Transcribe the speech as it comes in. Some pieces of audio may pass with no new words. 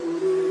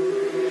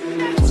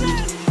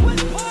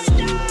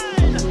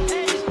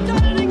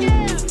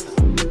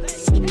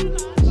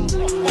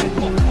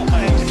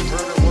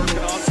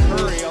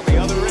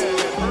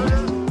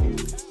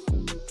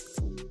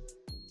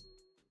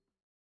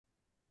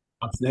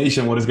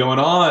Nation, what is going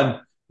on?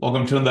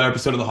 Welcome to another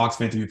episode of the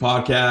HawksFanTV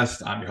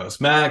podcast. I'm your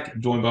host, Mac,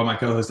 joined by my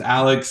co-host,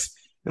 Alex.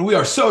 And we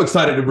are so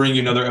excited to bring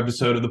you another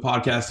episode of the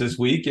podcast this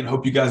week and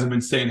hope you guys have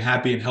been staying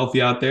happy and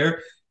healthy out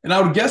there. And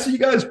I would guess that you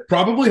guys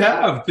probably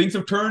have. Things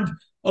have turned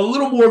a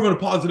little more of a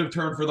positive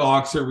turn for the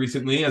Hawks here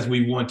recently as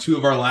we won two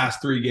of our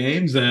last three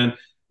games. And,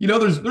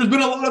 there's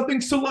been a lot of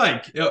things to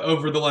like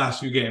over the last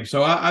few games.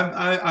 So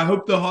I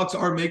hope the Hawks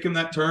are making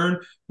that turn.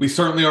 We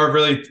certainly are a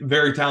really,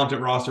 very talented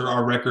roster.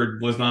 Our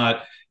record was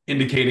not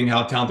indicating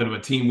how talented of a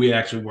team we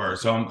actually were.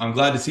 So I'm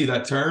glad to see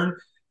that turn.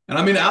 And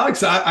I mean,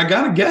 Alex, I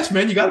got to guess,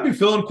 man, you got to be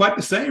feeling quite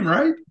the same,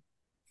 right?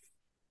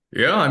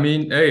 Yeah, I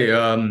mean, hey,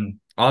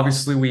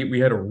 obviously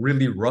we had a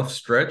really rough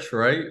stretch,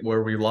 right?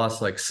 Where we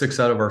lost like six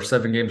out of our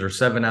seven games or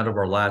seven out of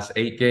our last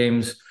eight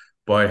games.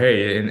 But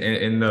hey,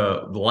 in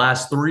the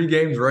last three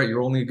games, right,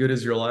 you're only as good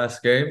as your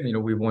last game.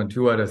 We've won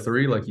two out of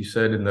three, like you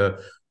said in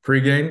the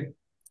pregame,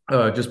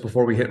 just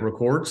before we hit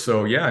record.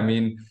 So yeah, I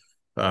mean,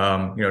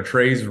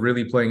 Trae's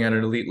really playing at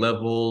an elite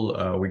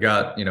level. We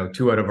got,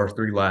 two out of our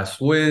three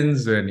last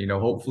wins, and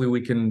hopefully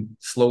we can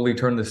slowly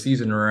turn the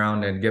season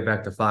around and get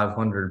back to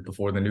 500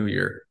 before the new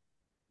year.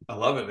 I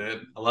love it,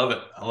 man. I love it.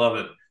 I love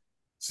it.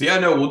 So yeah,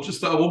 no,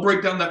 we'll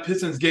break down that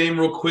Pistons game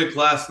real quick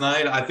last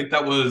night. I think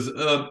that was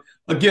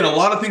again a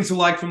lot of things to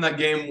like from that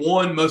game.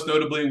 One, most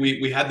notably,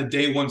 we had the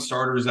day one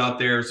starters out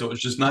there, so it was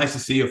just nice to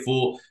see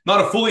not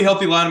a fully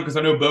healthy lineup because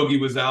I know Bogey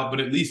was out, but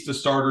at least the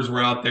starters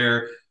were out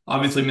there.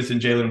 Obviously, missing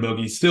Jalen and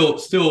Bogey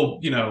still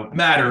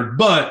mattered,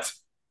 but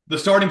the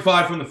starting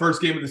five from the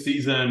first game of the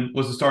season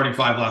was the starting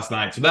five last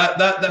night, so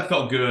that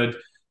felt good.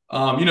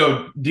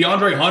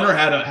 DeAndre Hunter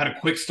had a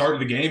quick start of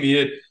the game. He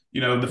hit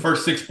the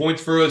first 6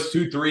 points for us,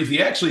 two threes.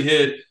 He actually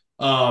hit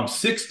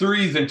six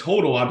threes in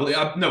total, I believe.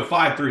 No,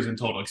 five threes in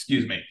total,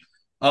 excuse me.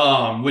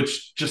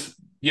 Which just,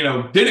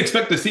 didn't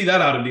expect to see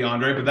that out of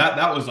DeAndre, but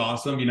that was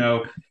awesome.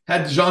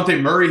 Had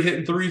DeJounte Murray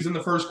hitting threes in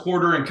the first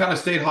quarter and kind of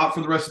stayed hot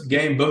for the rest of the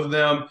game. Both of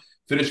them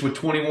finished with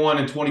 21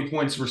 and 20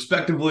 points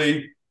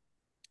respectively.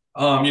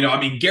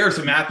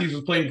 Garrison Matthews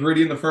was playing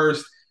gritty in the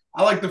first.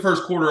 I like the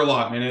first quarter a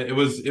lot, man. It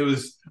was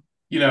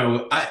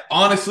I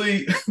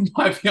honestly,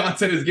 my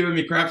fiance is giving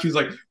me crap. She's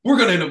like, "We're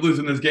gonna end up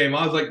losing this game."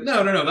 I was like,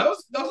 "No, no, no. That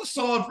was a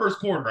solid first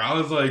quarter." I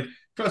was like,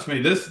 "Trust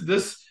me, this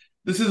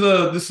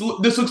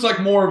looks like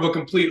more of a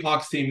complete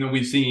Hawks team than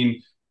we've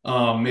seen,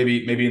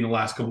 maybe in the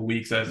last couple of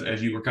weeks,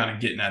 as you were kind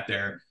of getting at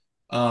there."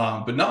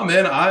 But no,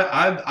 man,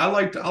 I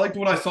liked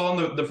what I saw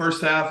in the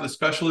first half,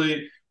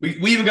 especially.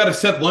 We even got a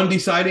Seth Lundy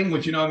sighting,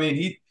 which he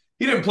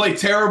didn't play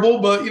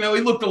terrible, but he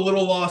looked a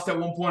little lost at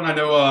one point. I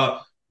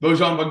know.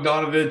 Bojan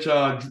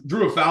Bogdanovic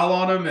drew a foul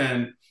on him,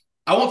 and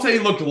I won't say he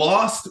looked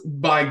lost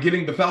by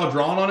getting the foul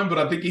drawn on him, but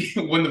I think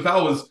when the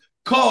foul was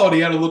called, he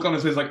had a look on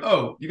his face like,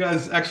 "Oh, you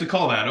guys actually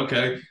call that?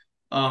 Okay."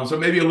 So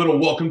maybe a little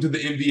welcome to the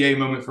NBA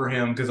moment for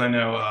him because I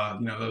know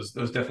those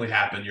definitely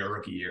happened your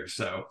rookie year.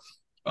 So,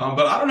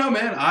 but I don't know,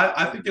 man.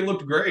 I think it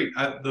looked great.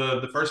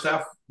 The first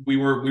half we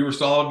were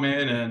solid,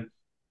 man,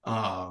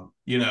 and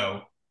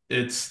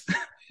it's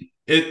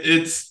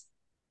it's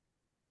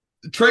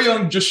Trae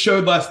Young just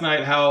showed last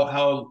night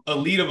how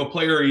elite of a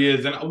player he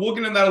is, and we'll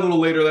get into that a little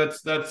later.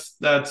 That's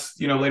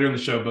later in the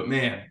show. But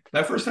man,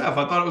 that first half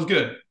I thought it was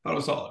good. I thought it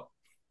was solid.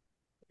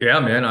 Yeah,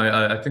 man,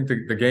 I think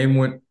the game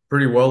went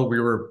pretty well. We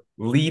were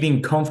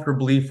leading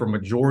comfortably for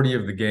majority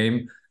of the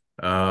game.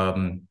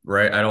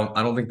 Right. I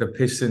don't think the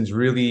Pistons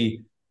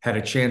really had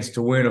a chance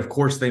to win. Of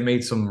course, they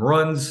made some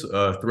runs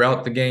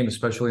throughout the game,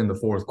 especially in the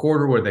fourth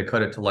quarter where they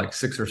cut it to like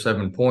 6 or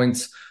 7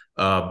 points.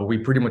 But we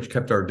pretty much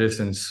kept our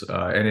distance,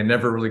 and it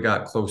never really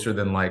got closer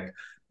than like,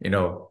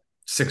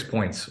 6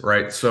 points,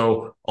 right?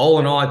 So all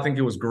in all, I think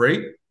it was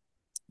great.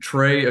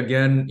 Trae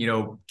again,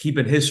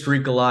 keeping his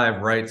streak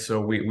alive, right?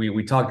 So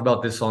we talked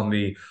about this on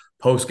the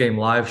post game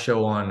live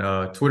show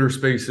on Twitter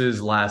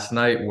Spaces last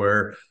night,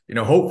 where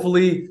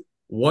hopefully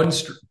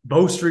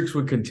both streaks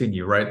would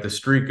continue, right? The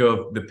streak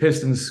of the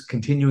Pistons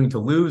continuing to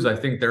lose. I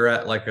think they're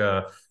at like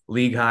a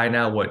league high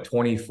now, what,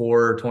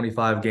 24,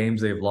 25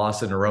 games they've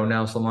lost in a row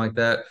now, something like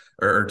that,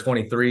 or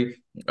 23.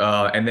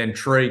 And then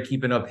Trae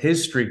keeping up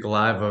his streak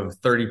alive of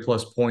 30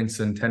 plus points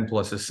and 10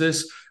 plus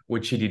assists,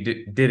 which he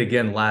did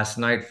again last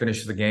night,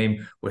 finished the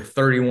game with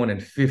 31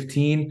 and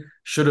 15,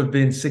 should have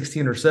been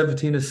 16 or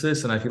 17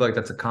 assists. And I feel like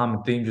that's a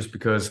common theme just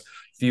because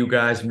few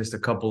guys missed a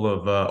couple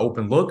of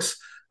open looks.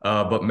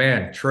 But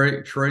man,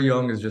 Trae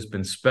Young has just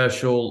been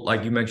special.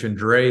 Like you mentioned,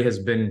 Dre has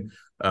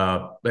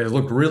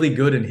looked really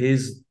good in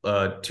his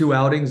two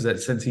outings that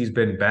since he's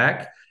been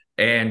back.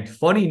 And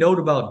funny note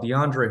about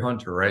DeAndre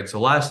Hunter, right? So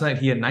last night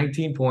he had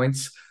 19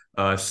 points,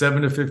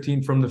 7 of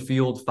 15 from the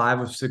field, 5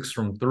 of 6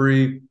 from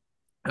three.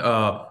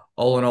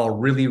 All in all,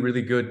 really,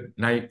 really good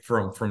night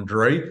from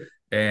Dre.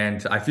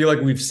 And I feel like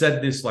we've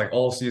said this like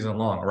all season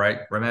long, right,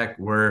 Remek,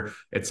 where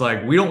it's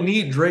like we don't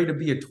need Dre to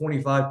be a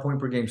 25 point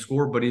per game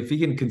scorer, but if he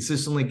can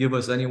consistently give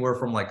us anywhere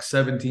from like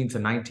 17 to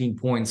 19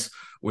 points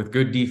with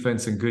good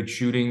defense and good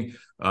shooting,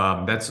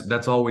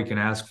 that's all we can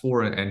ask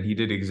for. And he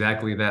did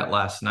exactly that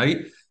last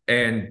night.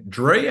 And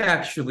Dre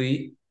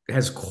actually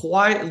has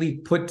quietly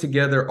put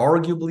together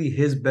arguably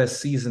his best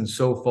season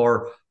so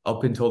far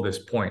up until this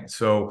point.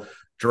 So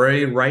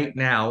Dre right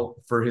now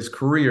for his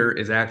career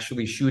is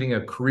actually shooting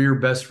a career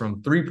best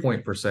from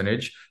 3-point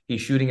percentage.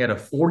 He's shooting at a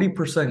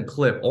 40%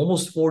 clip,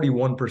 almost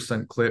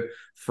 41% clip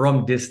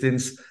from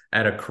distance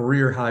at a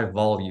career high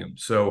volume.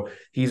 So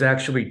he's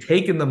actually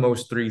taken the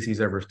most threes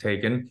he's ever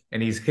taken,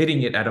 and he's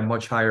hitting it at a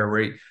much higher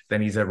rate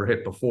than he's ever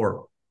hit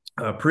before.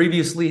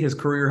 Previously, his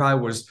career high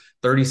was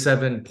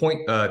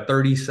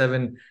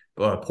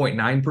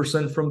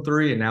 37.9% from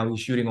three, and now he's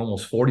shooting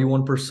almost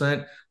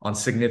 41% on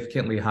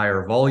significantly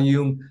higher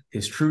volume.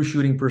 His true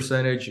shooting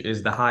percentage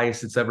is the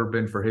highest it's ever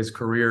been for his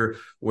career,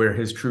 where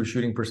his true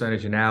shooting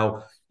percentage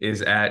now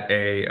is at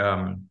a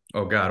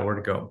oh God, where'd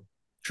it go?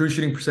 True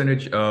shooting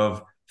percentage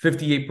of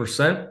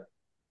 58%.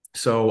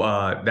 So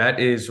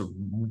that is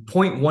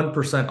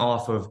 0.1%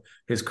 off of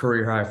his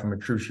career high from a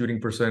true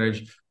shooting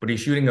percentage, but he's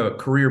shooting a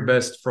career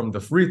best from the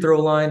free throw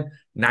line,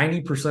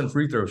 90%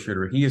 free throw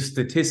shooter. He is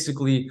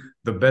statistically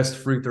the best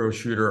free throw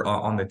shooter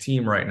on the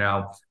team right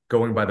now,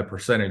 going by the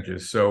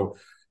percentages. So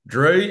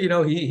Dre,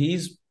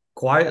 he's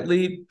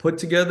quietly put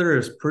together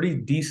a pretty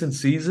decent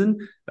season.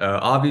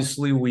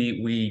 Obviously,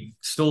 we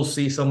still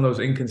see some of those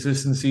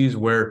inconsistencies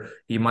where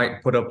he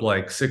might put up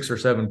like 6 or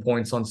 7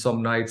 points on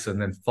some nights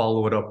and then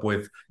follow it up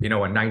with, a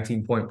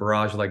 19-point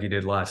barrage like he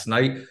did last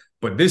night.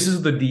 But this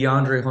is the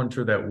DeAndre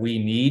Hunter that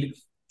we need.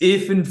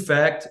 If in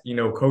fact,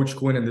 Coach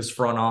Quinn and this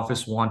front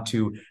office want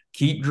to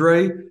keep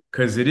Dre,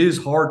 because it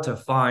is hard to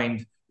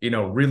find,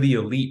 really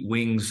elite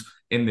wings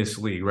in this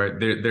league, right?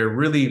 They're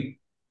really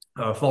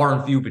far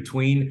and few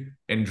between.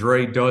 And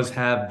Dre does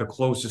have the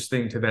closest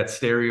thing to that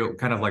stereo,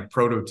 kind of like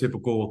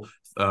prototypical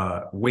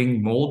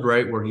wing mold,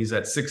 right? Where he's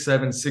at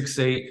 6'7",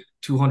 6'8",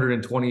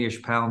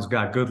 220-ish pounds,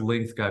 got good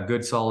length, got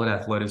good solid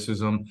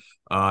athleticism.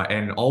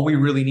 And all we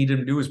really need him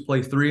to do is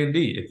play 3 and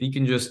D. If he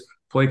can just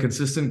play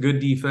consistent, good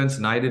defense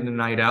night in and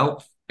night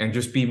out, and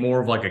just be more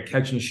of like a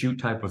catch and shoot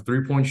type of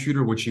 3-point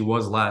shooter, which he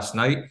was last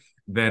night,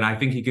 then I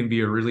think he can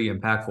be a really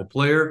impactful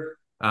player.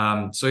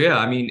 So yeah,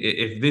 I mean,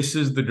 if this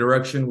is the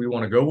direction we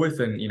want to go with,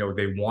 and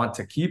they want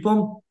to keep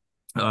him,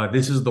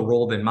 this is the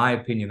role, in my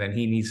opinion, that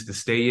he needs to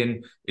stay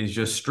in, is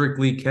just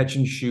strictly catch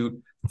and shoot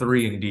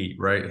 3 and D,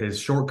 right? His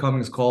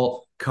shortcomings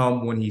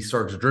come when he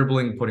starts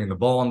dribbling, putting the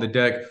ball on the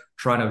deck,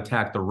 trying to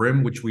attack the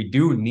rim, which we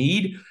do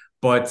need.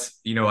 But,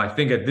 I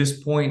think at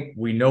this point,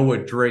 we know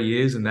what Dre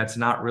is, and that's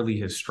not really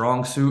his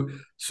strong suit.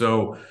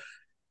 So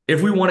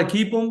if we want to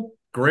keep him,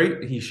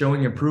 great. He's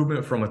showing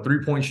improvement from a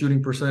 3-point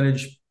shooting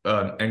percentage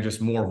and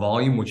just more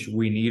volume, which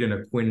we need in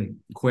a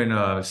Quinn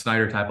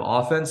Snyder type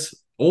of offense.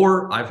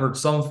 Or I've heard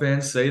some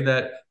fans say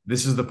that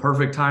this is the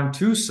perfect time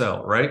to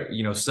sell, right?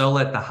 Sell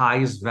at the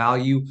highest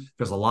value,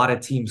 because a lot of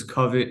teams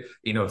covet,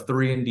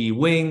 3 and D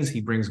wings.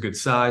 He brings good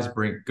size,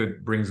 brings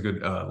good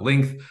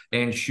length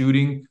and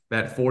shooting.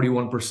 That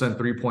 41%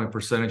 3-point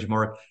percentage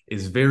mark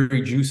is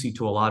very juicy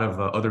to a lot of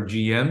other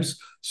GMs.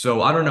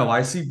 So I don't know.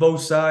 I see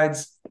both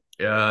sides.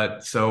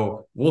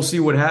 So we'll see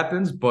what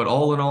happens. But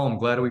all in all, I'm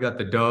glad we got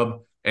the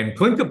dub. And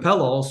Clint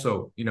Capella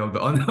also,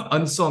 the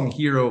unsung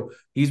hero,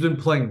 he's been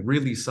playing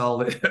really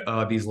solid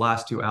these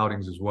last 2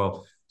 outings as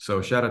well.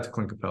 So shout out to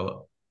Clint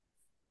Capella.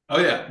 Oh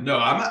yeah, no,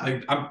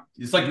 I'm.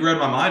 It's like you read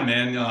my mind,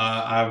 man.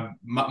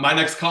 My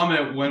next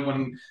comment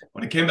when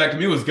it came back to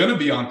me was gonna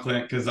be on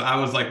Clint, because I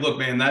was like, look,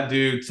 man, that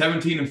dude,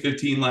 17 and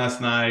 15 last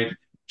night.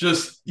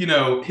 Just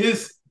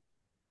his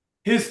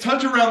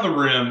touch around the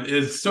rim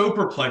is so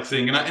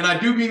perplexing, and I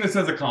do mean this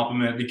as a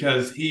compliment,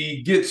 because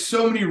he gets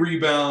so many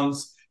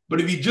rebounds. But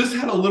if he just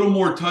had a little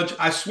more touch,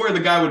 I swear the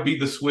guy would be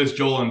the Swiss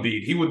Joel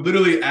Embiid. He would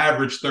literally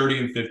average 30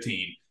 and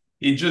 15.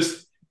 And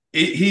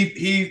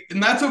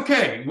that's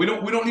okay. We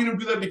don't need him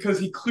to do that, because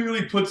he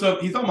clearly puts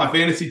up. He's on my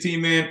fantasy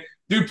team, man.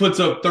 Dude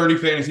puts up 30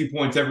 fantasy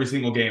points every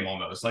single game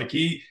almost. Like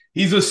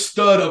he's a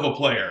stud of a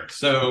player.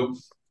 So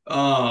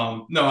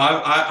no,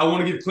 I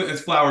want to give Clinton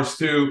his flowers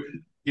too.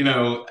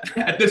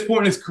 At this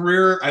point in his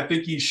career, I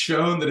think he's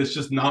shown that it's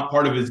just not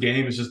part of his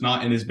game. It's just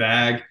not in his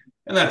bag.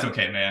 And that's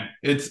okay, man.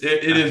 It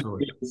is.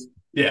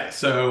 Yeah.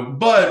 So,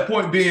 but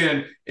point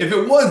being, if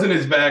it was in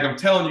his bag, I'm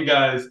telling you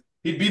guys,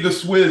 he'd be the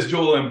Swizz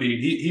Joel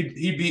Embiid.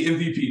 He'd be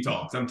MVP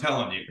talks. I'm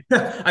telling you.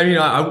 I mean,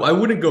 I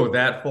wouldn't go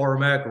that far,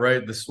 Mac.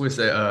 Right? The Swiss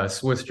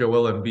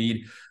Joel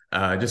Embiid,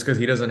 just because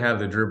he doesn't have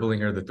the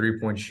dribbling or the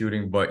 3-point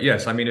shooting. But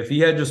yes, I mean, if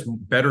he had just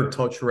better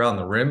touch around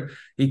the rim,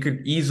 he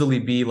could easily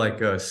be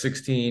like a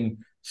 16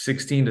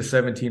 to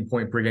 17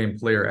 point per game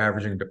player,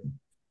 averaging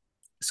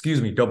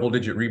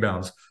double-digit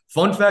rebounds.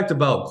 Fun fact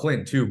about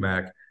Clint too,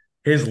 Mac.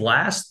 His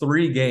last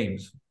 3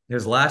 games,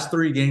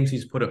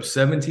 he's put up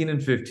 17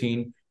 and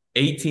 15,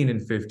 18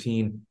 and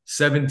 15,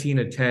 17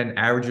 and 10,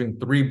 averaging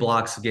 3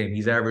 blocks a game.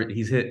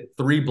 He's hit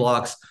 3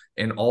 blocks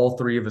in all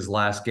 3 of his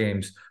last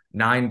games,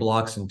 9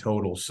 blocks in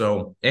total.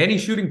 So, and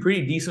he's shooting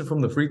pretty decent from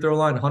the free throw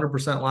line,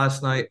 100%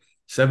 last night,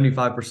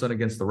 75%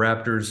 against the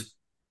Raptors.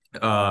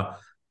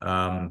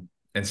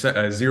 and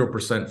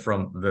 0%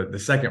 from the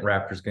second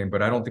Raptors game,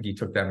 but I don't think he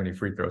took that many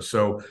free throws.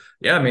 So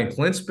yeah, I mean,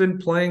 Clint's been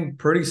playing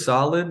pretty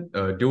solid,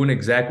 doing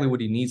exactly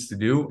what he needs to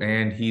do,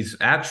 and he's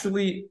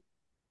actually,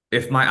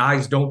 if my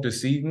eyes don't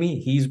deceive me,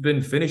 he's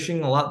been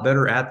finishing a lot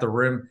better at the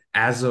rim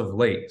as of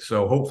late.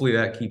 So hopefully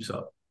that keeps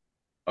up.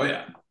 Oh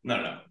yeah,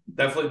 no.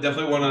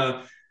 Definitely want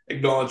to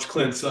acknowledge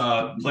Clint's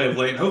play of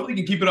late. Hopefully,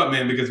 he can keep it up,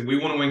 man. Because if we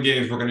want to win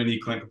games, we're going to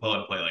need Clint Capella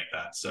to play like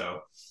that.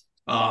 So,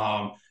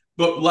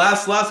 but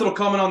last little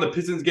comment on the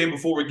Pistons game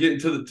before we get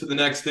into the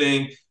next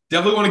thing.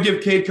 Definitely want to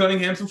give Cade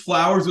Cunningham some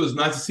flowers. It was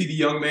nice to see the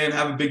young man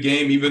have a big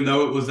game, even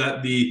though it was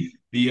at the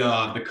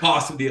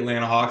cost of the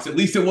Atlanta Hawks. At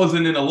least it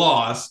wasn't in a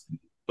loss.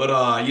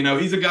 But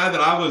he's a guy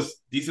that I was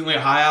decently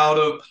high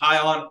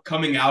on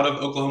coming out of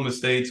Oklahoma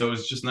State. So it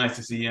was just nice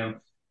to see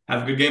him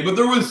have a good game. But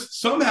there was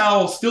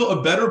somehow still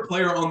a better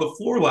player on the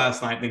floor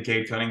last night than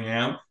Cade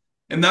Cunningham,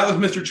 and that was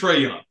Mr.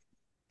 Trae Young.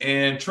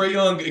 And Trae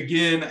Young,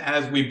 again,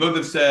 as we both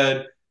have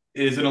said,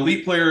 is an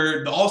elite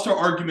player. The All-Star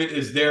argument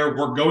is there.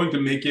 We're going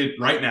to make it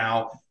right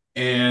now.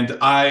 And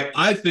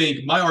I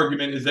think my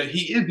argument is that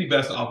he is the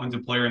best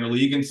offensive player in the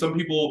league. And some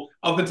people,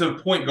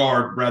 offensive point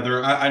guard,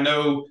 rather. I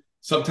know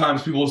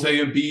sometimes people will say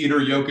Embiid or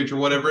Jokic or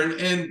whatever.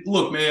 And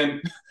look,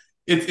 man,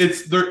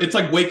 it's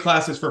like weight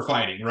classes for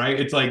fighting, right?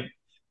 It's like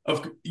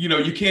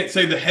you can't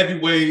say the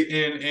heavyweight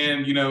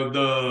and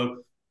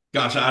the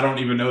gosh, I don't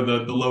even know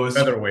the lowest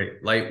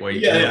Featherweight,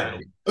 lightweight, yeah.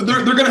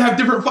 middleweight. They're gonna have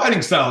different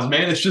fighting styles,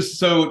 man. It's just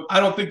so I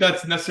don't think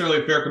that's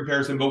necessarily a fair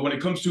comparison. But when it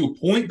comes to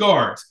point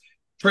guards,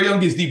 Trae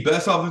Young is the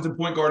best offensive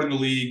point guard in the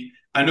league.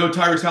 I know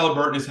Tyrese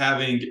Halliburton is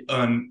having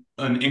an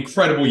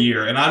incredible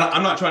year, and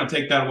I'm not trying to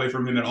take that away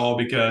from him at all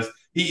because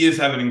he is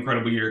having an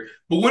incredible year.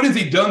 But when has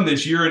he done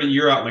this year in and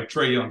year out like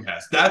Trae Young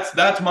has?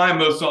 That's my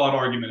most solid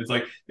argument. It's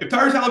like if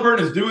Tyrese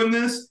Halliburton is doing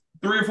this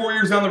 3 or 4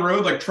 years down the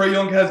road, like Trae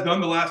Young has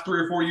done the last 3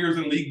 or 4 years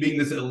in the league, being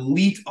this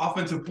elite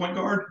offensive point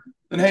guard,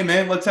 then hey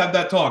man, let's have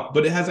that talk.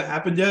 But it hasn't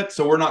happened yet,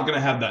 so we're not going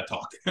to have that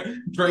talk.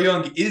 Trae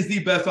Young is the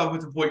best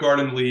offensive point guard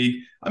in the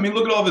league. I mean,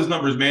 look at all of his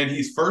numbers, man.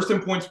 He's first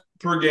in points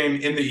per game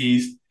in the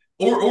East,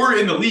 or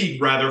in the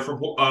league rather for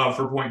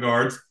point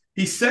guards.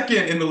 He's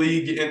second in the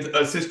league in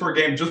assists per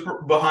game, just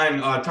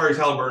behind Tyrese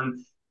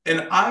Halliburton.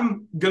 And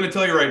I'm going to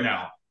tell you right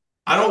now,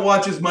 I don't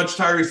watch as much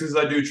Tyrese as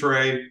I do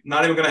Trae.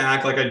 Not even going to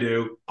act like I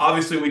do.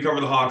 Obviously, we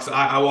cover the Hawks.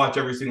 I watch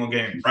every single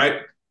game,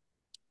 right?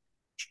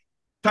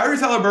 Tyrese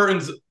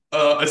Halliburton's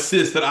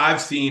assists that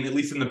I've seen, at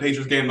least in the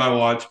Pacers game that I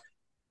watch,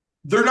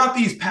 they're not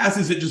these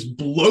passes that just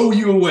blow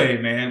you away,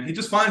 man. He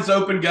just finds the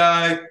open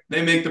guy.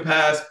 They make the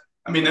pass.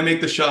 I mean, they make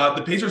the shot.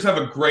 The Pacers have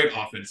a great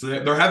offense.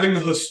 They're having a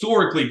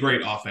historically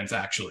great offense,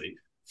 actually.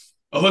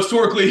 A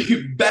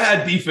historically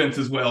bad defense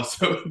as well.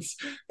 So it's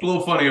a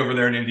little funny over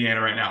there in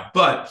Indiana right now.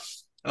 But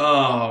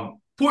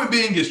point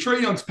being is Trae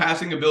Young's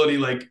passing ability,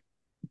 like,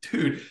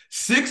 dude,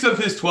 6 of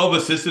his 12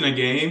 assists in a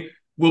game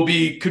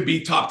could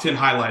be top 10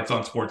 highlights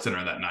on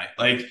SportsCenter that night.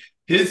 Like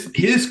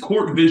his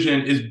court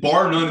vision is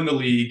bar none in the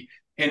league.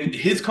 And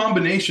his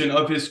combination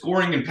of his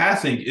scoring and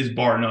passing is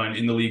bar none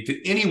in the league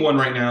to anyone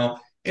right now.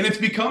 And it's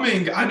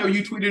becoming, I know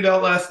you tweeted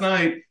out last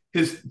night,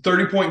 his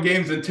 30-point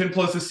games and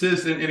 10-plus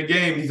assists in a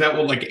game. He's at,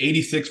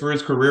 86 for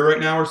his career right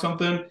now or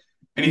something.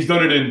 And he's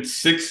done it in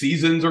 6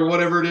 seasons or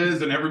whatever it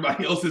is. And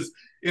everybody else is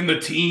in the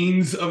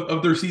teens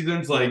of their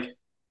seasons. Like,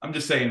 I'm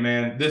just saying,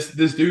 man, this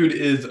dude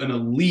is an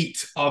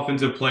elite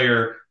offensive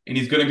player. And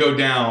he's going to go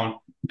down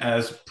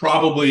as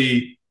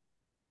probably,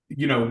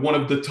 one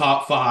of the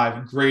top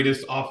 5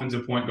 greatest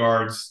offensive point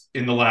guards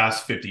in the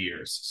last 50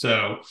 years.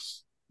 So,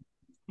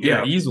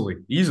 yeah,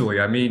 easily.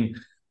 I mean,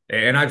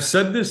 and I've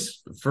said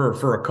this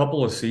for a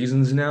couple of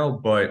seasons now,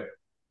 but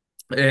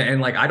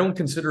I don't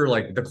consider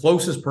like the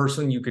closest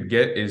person you could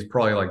get is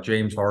probably like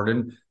James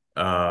Harden.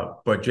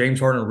 But James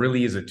Harden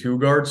really is a 2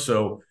 guard.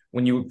 So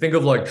when you think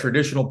of like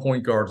traditional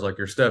point guards, like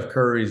your Steph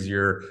Currys,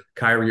 your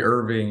Kyrie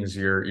Irvings,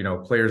 your,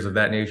 players of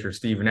that nature,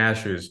 Steve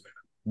Nash's,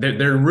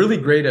 they're really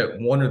great at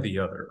one or the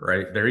other,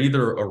 right? They're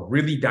either a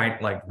really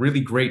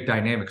great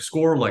dynamic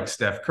scorer like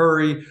Steph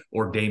Curry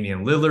or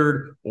Damian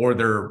Lillard, or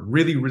they're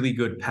really, really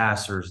good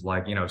passers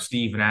like,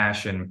 Steve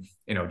Nash and,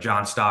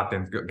 John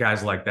Stockton,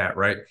 guys like that,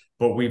 right?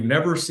 But we've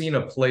never seen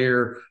a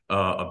player,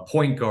 a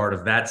point guard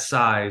of that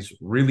size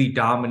really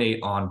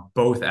dominate on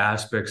both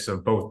aspects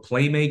of both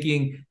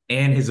playmaking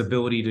and his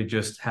ability to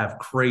just have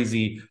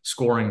crazy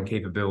scoring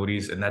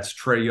capabilities. And that's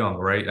Trae Young,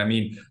 right? I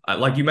mean,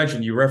 like you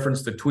mentioned, you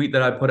referenced the tweet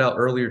that I put out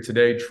earlier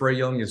today. Trae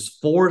Young is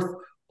 4th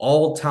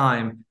all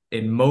time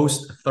in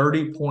most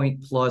 30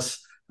 plus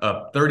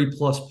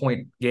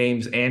point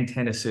games and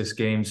 10 assist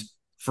games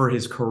for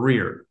his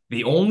career.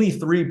 The only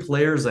 3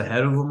 players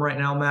ahead of him right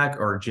now, Mac,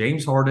 are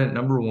James Harden at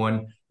number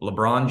 1,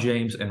 LeBron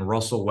James, and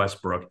Russell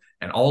Westbrook.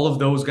 And all of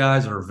those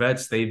guys are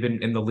vets. They've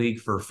been in the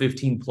league for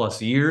 15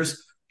 plus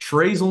years.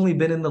 Trae's only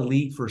been in the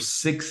league for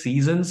 6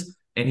 seasons,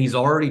 and he's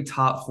already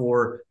top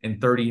 4 in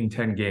 30 and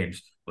 10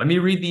 games. Let me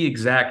read the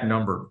exact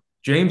number.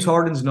 James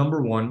Harden's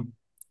number 1.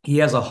 He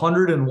has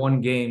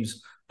 101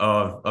 games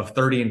of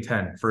 30 and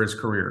 10 for his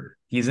career.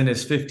 He's in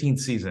his 15th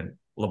season.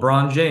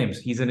 LeBron James,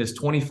 he's in his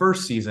 21st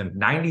season,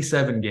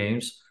 97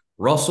 games.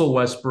 Russell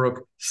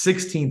Westbrook,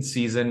 16th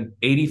season,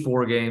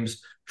 84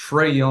 games.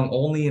 Trae Young,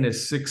 only in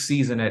his sixth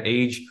season at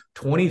age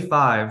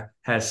 25,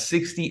 has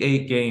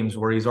 68 games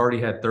where he's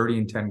already had 30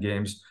 and 10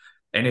 games.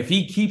 And if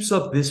he keeps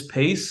up this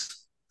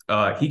pace,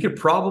 he could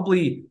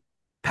probably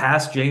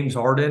pass James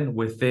Harden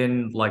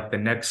within like the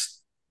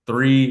next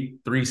three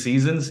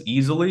seasons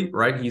easily,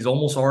 right? He's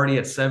almost already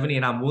at 70,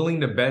 and I'm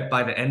willing to bet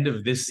by the end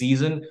of this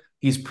season,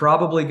 he's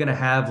probably going to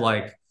have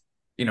like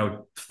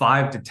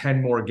 5 to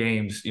 10 more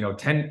games,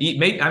 10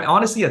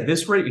 honestly at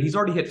this rate, he's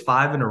already hit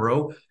 5 in a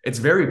row. It's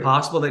very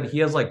possible that he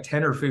has like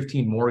 10 or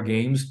 15 more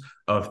games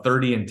of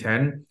 30 and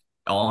 10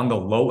 on the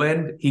low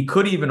end. He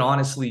could even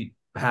honestly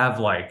have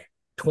like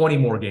 20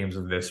 more games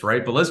of this,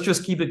 right? But let's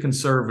just keep it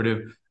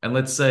conservative and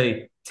let's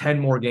say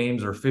 10 more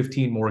games or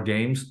 15 more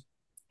games.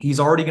 He's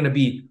already going to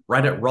be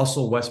right at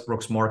Russell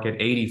Westbrook's mark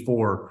at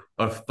 84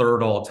 of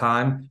third all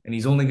time, and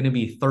he's only going to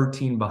be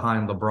 13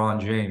 behind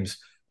LeBron James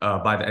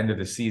by the end of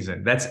the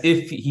season. That's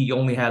if he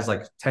only has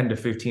like 10 to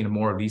 15 or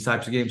more of these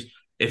types of games.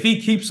 If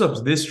he keeps up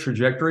this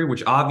trajectory,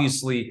 which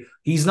obviously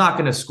he's not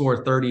going to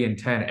score 30 and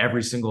 10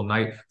 every single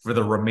night for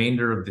the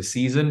remainder of the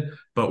season,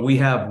 but we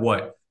have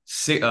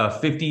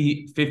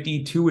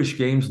 52-ish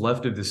games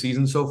left of the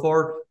season so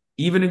far.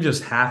 Even in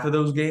just half of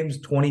those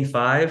games,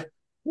 25,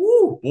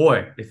 woo,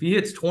 boy, if he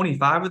hits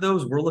 25 of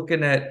those, we're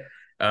looking at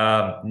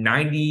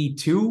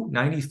 92,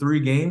 93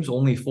 games,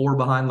 only 4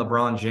 behind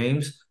LeBron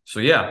James. So,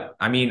 yeah,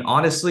 I mean,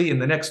 honestly, in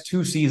the next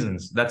 2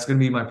 seasons, that's going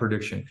to be my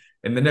prediction.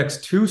 In the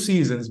next 2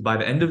 seasons, by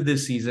the end of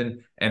this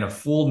season and a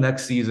full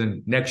next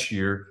season next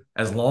year,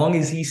 as long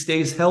as he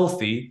stays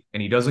healthy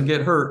and he doesn't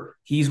get hurt,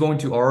 he's going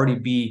to already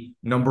be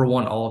number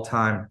one all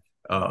time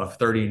of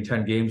 30 and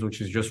 10 games,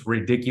 which is just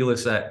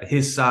ridiculous at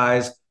his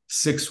size.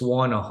 6'1",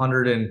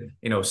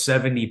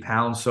 170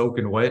 pounds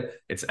soaking wet.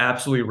 It's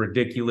absolutely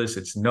ridiculous.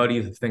 It's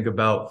nutty to think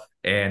about.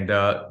 And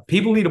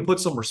people need to put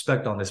some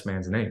respect on this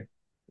man's name.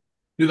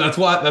 Dude, that's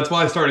why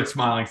I started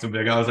smiling so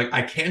big. I was like,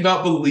 I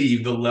cannot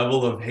believe the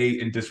level of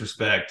hate and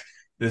disrespect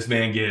this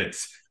man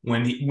gets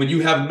when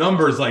you have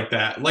numbers like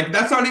that. Like,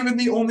 that's not even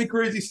the only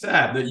crazy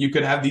stat that you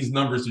could have these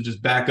numbers to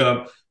just back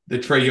up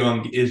that Trae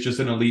Young is just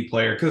an elite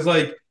player. Because,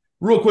 like,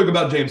 real quick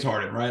about James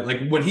Harden, right?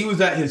 Like, when he was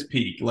at his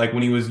peak, like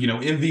when he was,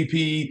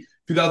 MVP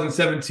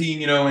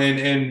 2017,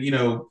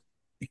 and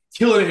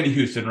killing it in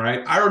Houston,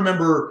 right? I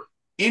remember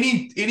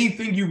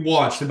anything you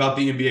watched about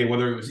the NBA,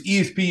 whether it was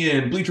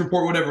ESPN, Bleacher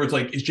Report, whatever, it's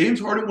like, is James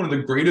Harden one of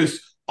the greatest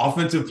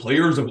offensive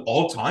players of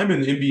all time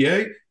in the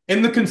NBA?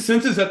 And the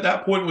consensus at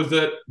that point was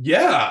that,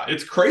 yeah,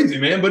 it's crazy,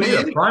 man. But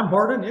prime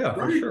Harden, yeah,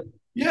 for sure.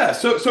 Yeah.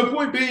 So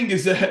point being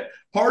is that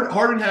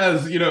Harden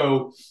has,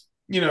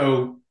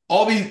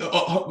 all these,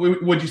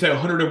 what'd you say,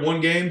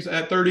 101 games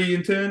at 30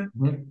 and 10?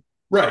 Mm-hmm.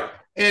 Right.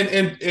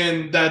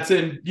 And that's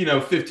in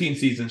 15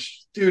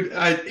 seasons, dude.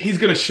 He's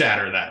gonna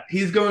shatter that.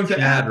 He's going to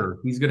shatter.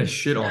 He's gonna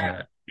shit on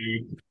that,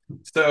 dude.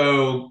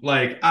 So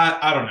like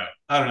I don't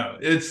know.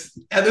 It's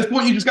at this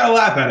point you just gotta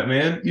laugh at it,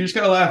 man. You just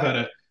gotta laugh at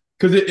it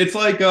because it's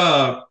like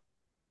it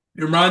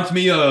reminds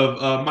me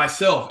of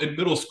myself in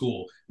middle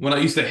school when I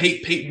used to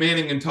hate Peyton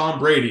Manning and Tom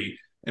Brady,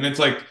 and it's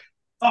like,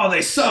 oh,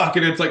 they suck,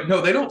 and it's like,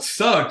 no, they don't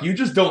suck. You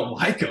just don't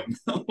like them.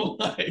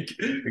 Like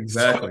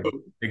exactly.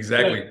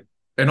 Yeah.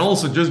 And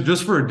also,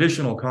 just for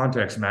additional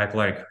context, Mac,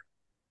 like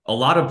a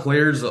lot of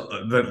players,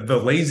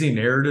 the lazy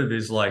narrative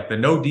is like the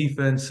no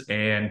defense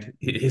and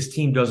his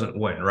team doesn't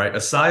win, right?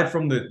 Aside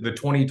from the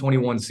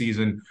 2021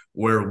 season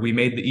where we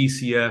made the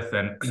ECF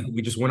and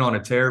we just went on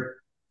a tear,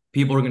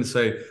 people are going to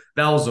say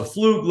that was a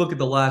fluke. Look at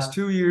the last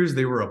 2 years.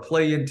 They were a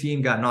play-in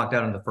team, got knocked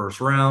out in the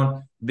first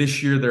round.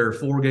 This year, they're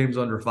 4 games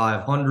under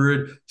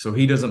 500. So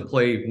he doesn't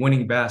play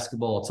winning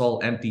basketball. It's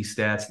all empty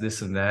stats,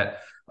 this and that.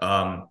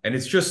 And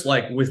it's just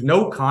like with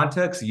no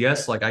context,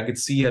 yes, like I could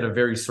see at a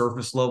very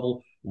surface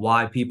level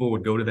why people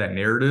would go to that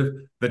narrative.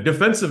 The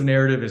defensive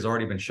narrative has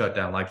already been shut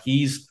down. Like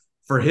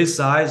for his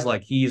size,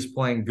 like he is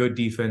playing good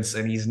defense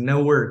and he's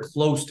nowhere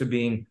close to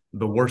being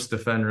the worst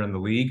defender in the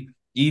league,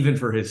 even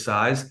for his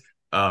size.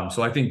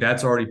 So I think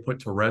that's already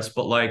put to rest.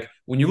 But like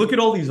when you look at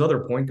all these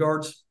other point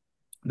guards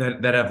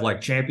that have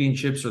like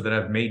championships or that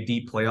have made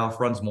deep playoff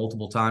runs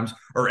multiple times,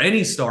 or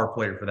any star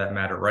player for that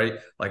matter, right?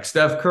 Like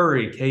Steph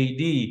Curry,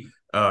 KD,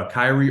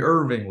 Kyrie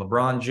Irving,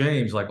 LeBron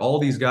James, like all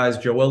these guys,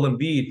 Joel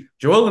Embiid.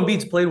 Joel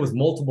Embiid's played with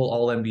multiple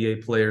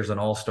All-NBA players and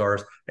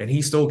All-Stars, and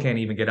he still can't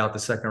even get out the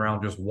second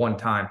round just one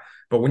time.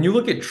 But when you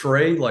look at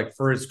Trae, like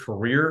for his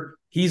career,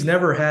 he's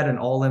never had an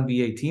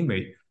All-NBA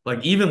teammate.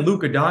 Like even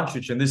Luka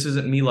Doncic, and this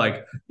isn't me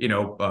like,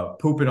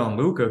 pooping on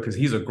Luka because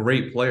he's a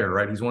great player,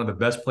 right? He's one of the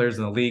best players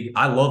in the league.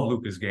 I love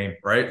Luka's game,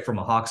 right? From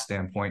a Hawks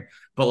standpoint.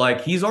 But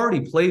like he's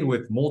already played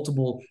with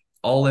multiple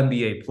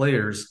All-NBA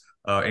players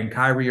and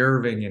Kyrie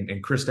Irving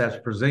and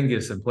Kristaps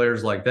Porzingis and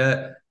players like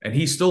that. And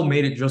he still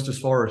made it just as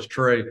far as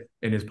Trae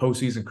in his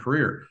postseason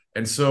career.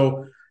 And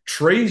so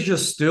Trae's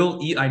just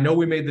still I know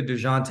we made the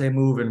DeJounte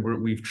move and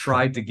we've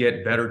tried to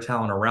get better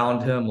talent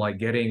around him, like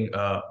getting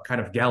kind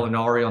of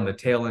Gallinari on the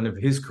tail end of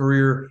his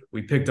career.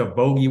 We picked up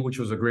Bogey, which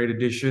was a great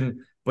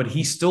addition. but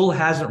he still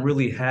hasn't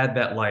really had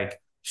that like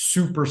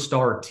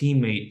superstar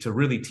teammate to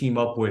really team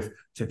up with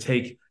to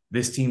take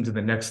this team to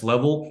the next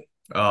level.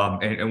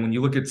 And when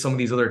you look at some of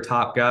these other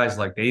top guys,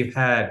 like they've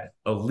had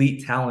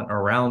elite talent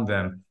around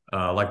them,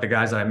 like the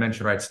guys that I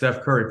mentioned, right?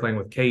 Steph Curry playing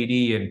with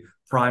KD and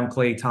prime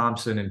Klay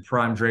Thompson and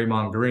prime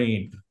Draymond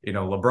Green,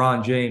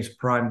 LeBron James,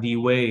 prime D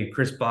Wade,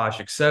 Chris Bosh,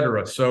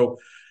 etc. So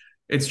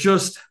it's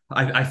just,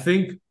 I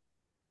think,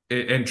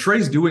 and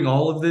Trae's doing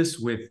all of this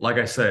with, like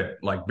I said,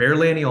 like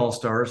barely any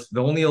All-Stars.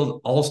 The only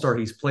All-Star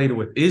he's played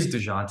with is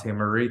DeJounte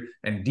Murray,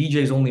 and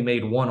DJ's only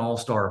made one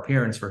All-Star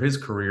appearance for his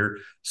career.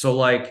 So,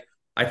 like,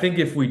 I think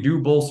if we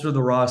do bolster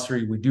the roster,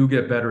 we do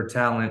get better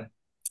talent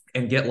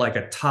and get like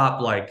a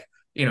top, like,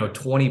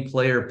 20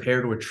 player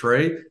paired with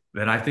Trae,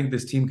 then I think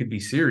this team could be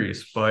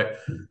serious. But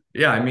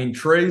yeah, I mean,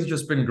 Trae's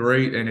just been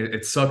great, and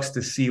it sucks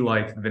to see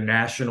like the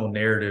national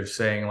narrative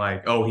saying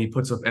like, oh, he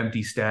puts up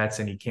empty stats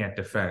and he can't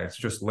defend. It's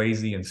just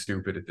lazy and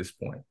stupid at this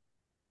point.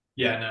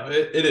 Yeah, no,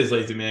 it is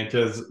lazy, man,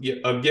 because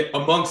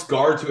amongst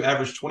guards who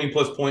average 20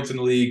 plus points in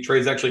the league,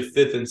 Trae's actually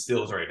fifth in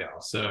steals right now.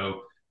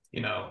 So,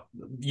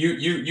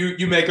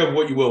 you make of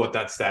what you will with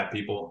that stat,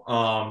 people.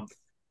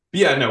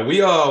 Yeah, no,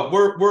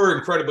 we're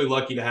incredibly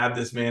lucky to have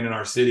this man in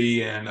our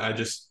city, and I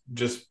just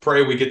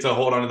pray we get to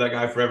hold on to that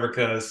guy forever,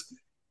 because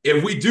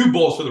if we do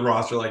bolster the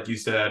roster, like you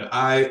said,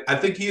 I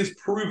think he has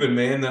proven,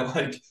 man, that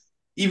like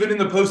even in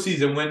the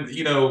postseason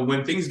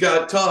when things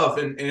got tough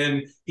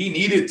and he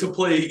needed to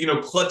play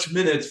clutch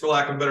minutes, for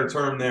lack of a better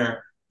term,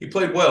 there he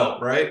played well,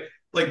 right?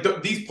 Like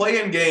these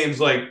play-in games,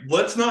 like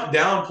let's not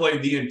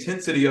downplay the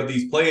intensity of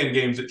these play-in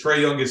games that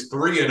Trae Young is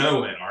 3-0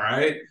 in, all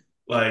right?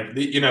 Like,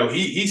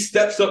 he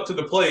steps up to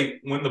the plate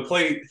when the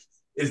plate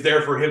is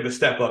there for him to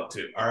step up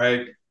to. All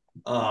right.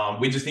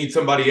 We just need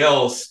somebody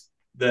else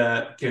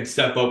that can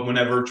step up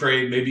whenever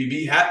Trae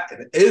maybe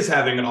is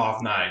having an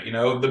off night.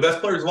 The best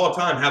players of all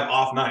time have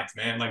off nights,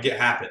 man. Like, it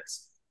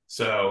happens.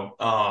 So,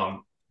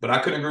 but I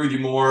couldn't agree with you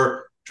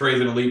more. Trae's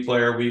an elite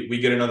player. We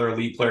get another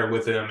elite player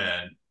with him,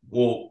 and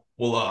we'll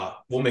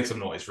make some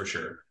noise for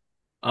sure.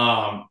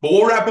 But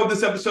we'll wrap up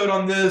this episode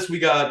on this. We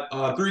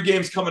got 3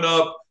 games coming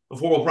up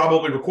before we'll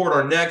probably record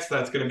our next.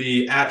 That's going to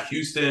be at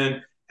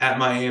Houston, at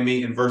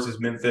Miami, and versus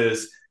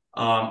Memphis.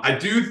 I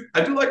do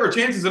like our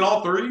chances in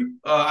all 3.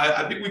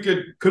 I think we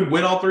could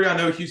win all 3. I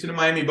know Houston and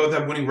Miami both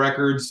have winning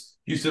records.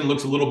 Houston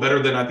looks a little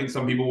better than I think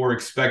some people were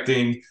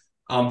expecting.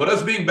 But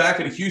us being back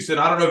in Houston,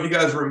 I don't know if you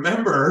guys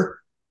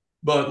remember,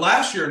 but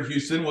last year in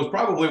Houston was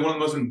probably one of the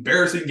most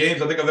embarrassing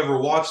games I think I've ever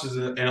watched as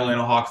an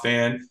Atlanta Hawk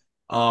fan,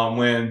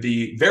 when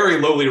the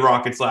very lowly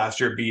Rockets last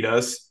year beat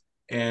us.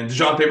 And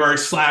DeJounte Murray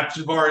slapped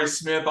Jabari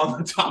Smith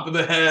on the top of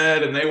the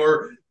head, and they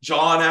were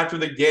jawing after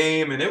the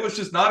game. And it was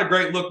just not a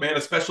great look, man,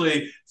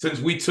 especially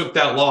since we took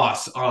that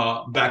loss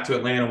back to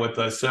Atlanta with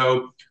us.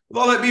 So with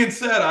all that being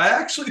said, I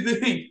actually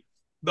think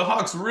the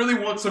Hawks really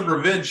want some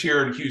revenge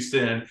here in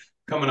Houston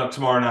coming up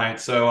tomorrow night.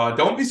 So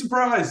don't be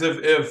surprised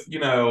if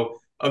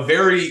a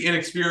very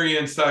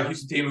inexperienced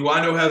Houston team, who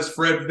I know has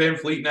Fred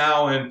VanVleet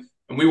now, and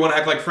we want to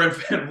act like Fred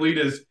VanVleet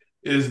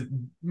is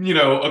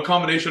a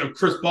combination of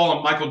Chris Paul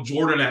and Michael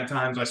Jordan at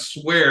times. I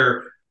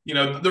swear,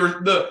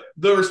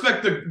 the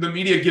respect the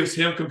media gives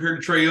him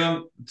compared to Trae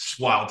Young, it's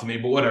wild to me,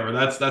 but whatever.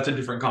 That's a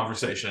different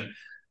conversation.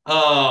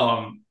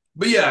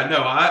 But yeah,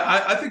 no,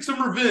 I think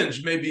some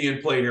revenge may be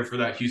in play here for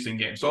that Houston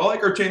game. So I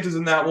like our chances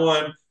in that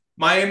one.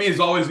 Miami is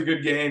always a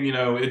good game.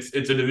 It's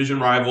a division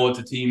rival. It's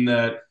a team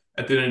that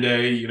at the end of the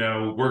day,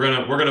 we're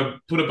gonna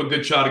put up a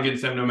good shot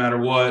against them no matter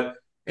what.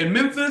 And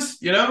Memphis,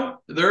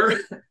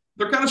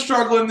 they're kind of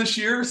struggling this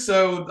year.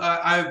 So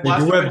They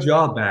do have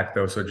Ja back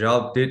though, so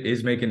Ja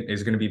is going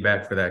to be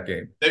back for that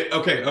game.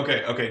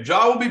 Okay.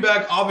 Ja will be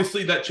back.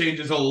 Obviously, that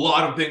changes a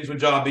lot of things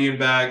with Ja being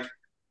back.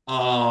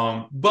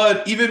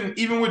 But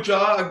even with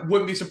Ja, I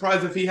wouldn't be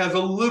surprised if he has a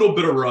little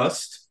bit of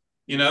rust.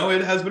 It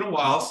has been a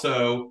while,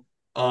 so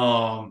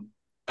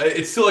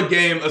it's still a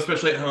game,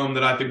 especially at home,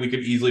 that I think we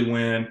could easily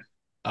win.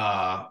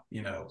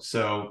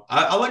 So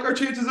I like our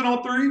chances in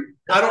all 3.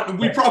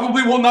 We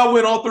probably will not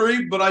win all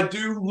 3, but I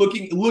do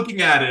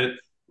looking at it,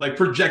 like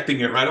projecting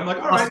it, right? I'm like,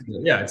 all right.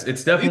 Yeah,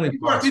 it's definitely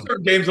these are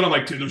games that I'm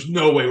like, dude, there's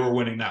no way we're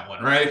winning that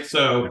one, right?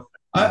 So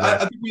I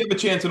think we have a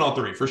chance in all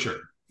 3 for sure.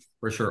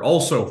 For sure.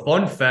 Also,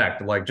 fun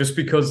fact, like just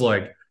because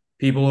like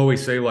people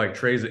always say like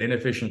Trae's an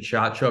inefficient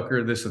shot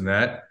chucker, this and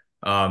that.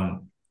 I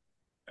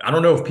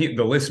don't know if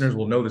the listeners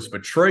will know this,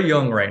 but Trae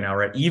Young right now,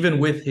 right, even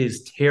with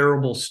his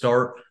terrible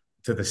start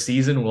to the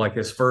season, like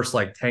his first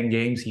like 10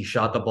 games, he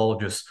shot the ball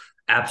just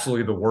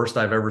absolutely the worst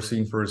I've ever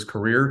seen for his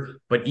career.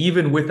 But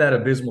even with that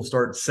abysmal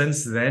start,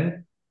 since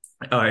then,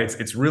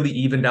 it's really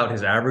evened out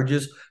his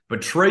averages.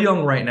 But Trae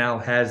Young right now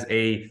has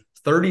a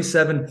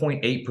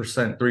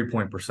 37.8%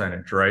 three-point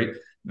percentage, right?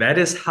 That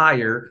is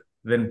higher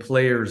than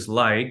players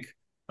like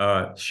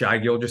Shai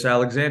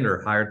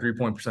Gilgeous-Alexander, higher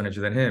three-point percentage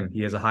than him.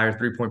 He has a higher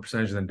three-point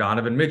percentage than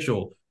Donovan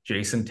Mitchell,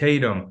 Jason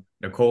Tatum,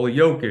 Nikola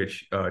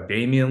Jokic,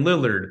 Damian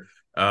Lillard.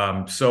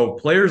 So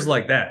players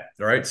like that,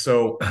 right?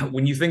 So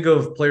when you think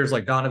of players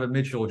like Donovan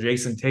Mitchell,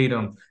 Jason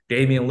Tatum,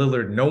 Damian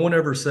Lillard, no one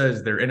ever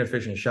says they're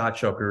inefficient shot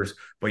chuckers,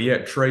 but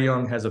yet Trae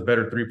Young has a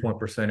better 3-point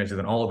percentage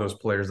than all of those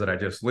players that I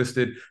just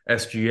listed,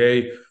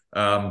 SGA.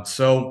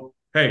 So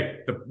hey,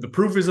 the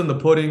proof is in the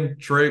pudding.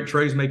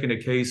 Trae's making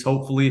a case.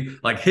 Hopefully,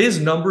 like his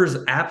numbers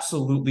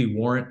absolutely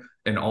warrant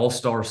an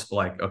all-star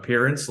like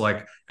appearance,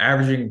 like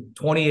averaging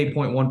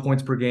 28.1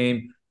 points per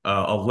game,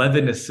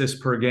 11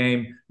 assists per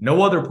game.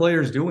 No other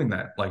player is doing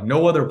that. Like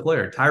no other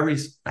player.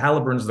 Tyrese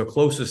Halliburton's the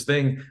closest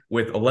thing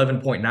with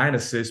 11.9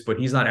 assists, but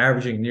he's not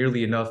averaging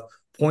nearly enough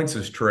points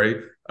as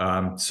Trae.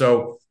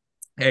 So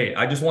hey,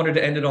 I just wanted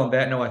to end it on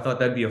that note. I thought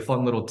that'd be a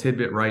fun little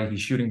tidbit, right? He's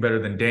shooting better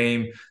than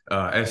Dame,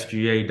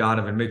 SGA,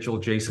 Donovan Mitchell,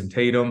 Jason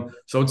Tatum.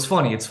 So it's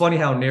funny. It's funny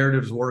how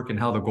narratives work and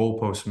how the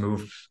goalposts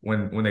move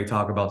when they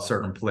talk about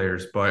certain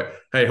players. But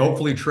hey,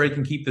 hopefully Trae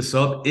can keep this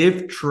up.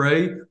 If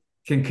Trae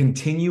can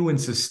continue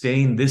and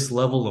sustain this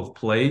level of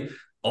play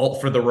all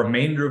for the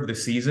remainder of the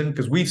season,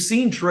 because we've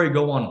seen Trae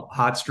go on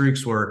hot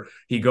streaks where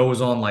he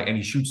goes on like and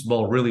he shoots the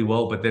ball really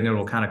well, but then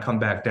it'll kind of come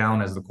back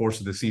down as the course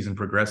of the season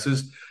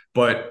progresses.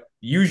 But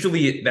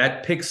usually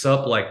that picks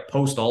up like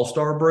post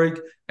All-Star break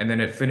and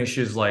then it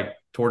finishes like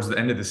towards the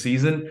end of the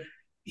season.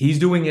 He's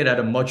doing it at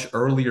a much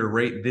earlier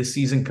rate this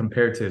season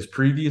compared to his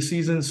previous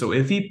season. So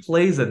if he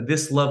plays at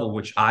this level,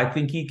 which I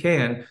think he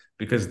can,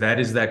 because that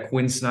is that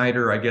Quinn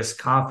Snyder, I guess,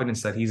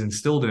 confidence that he's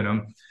instilled in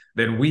him,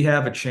 then we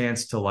have a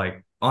chance to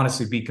like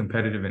honestly be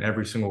competitive in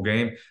every single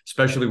game,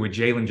 especially with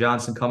Jalen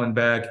Johnson coming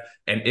back.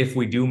 And if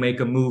we do make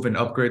a move and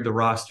upgrade the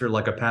roster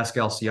like a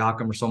Pascal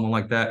Siakam or someone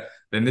like that,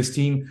 then this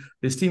team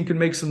can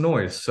make some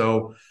noise.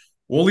 So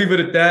we'll leave it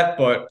at that.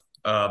 But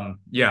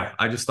yeah,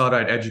 I just thought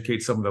I'd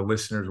educate some of the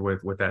listeners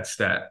with that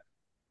stat.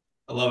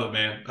 I love it,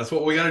 man. That's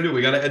what we got to do.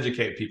 We got to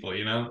educate people.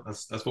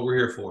 That's what we're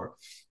here for.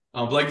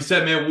 But like you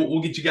said, man,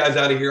 we'll get you guys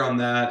out of here on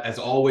that. As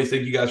always,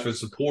 thank you guys for the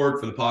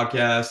support for the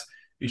podcast.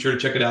 Be sure to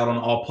check it out on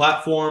all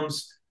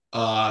platforms.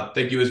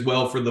 Thank you as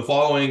well for the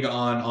following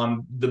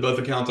on the both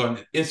accounts on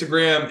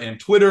Instagram and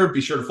Twitter.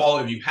 Be sure to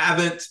follow if you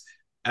haven't.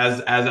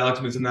 As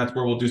Alex mentioned, that's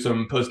where we'll do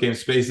some post game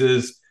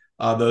spaces.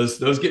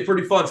 Those get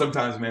pretty fun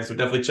sometimes, man. So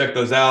definitely check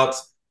those out.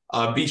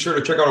 Be sure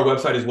to check out our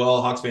website as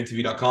well,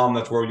 HawksFanTV.com.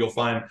 That's where you'll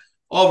find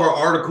all of our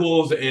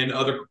articles and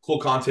other cool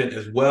content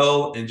as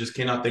well. And just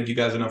cannot thank you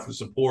guys enough for the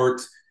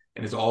support.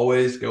 And as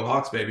always, go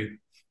Hawks, baby.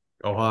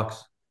 Go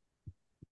Hawks.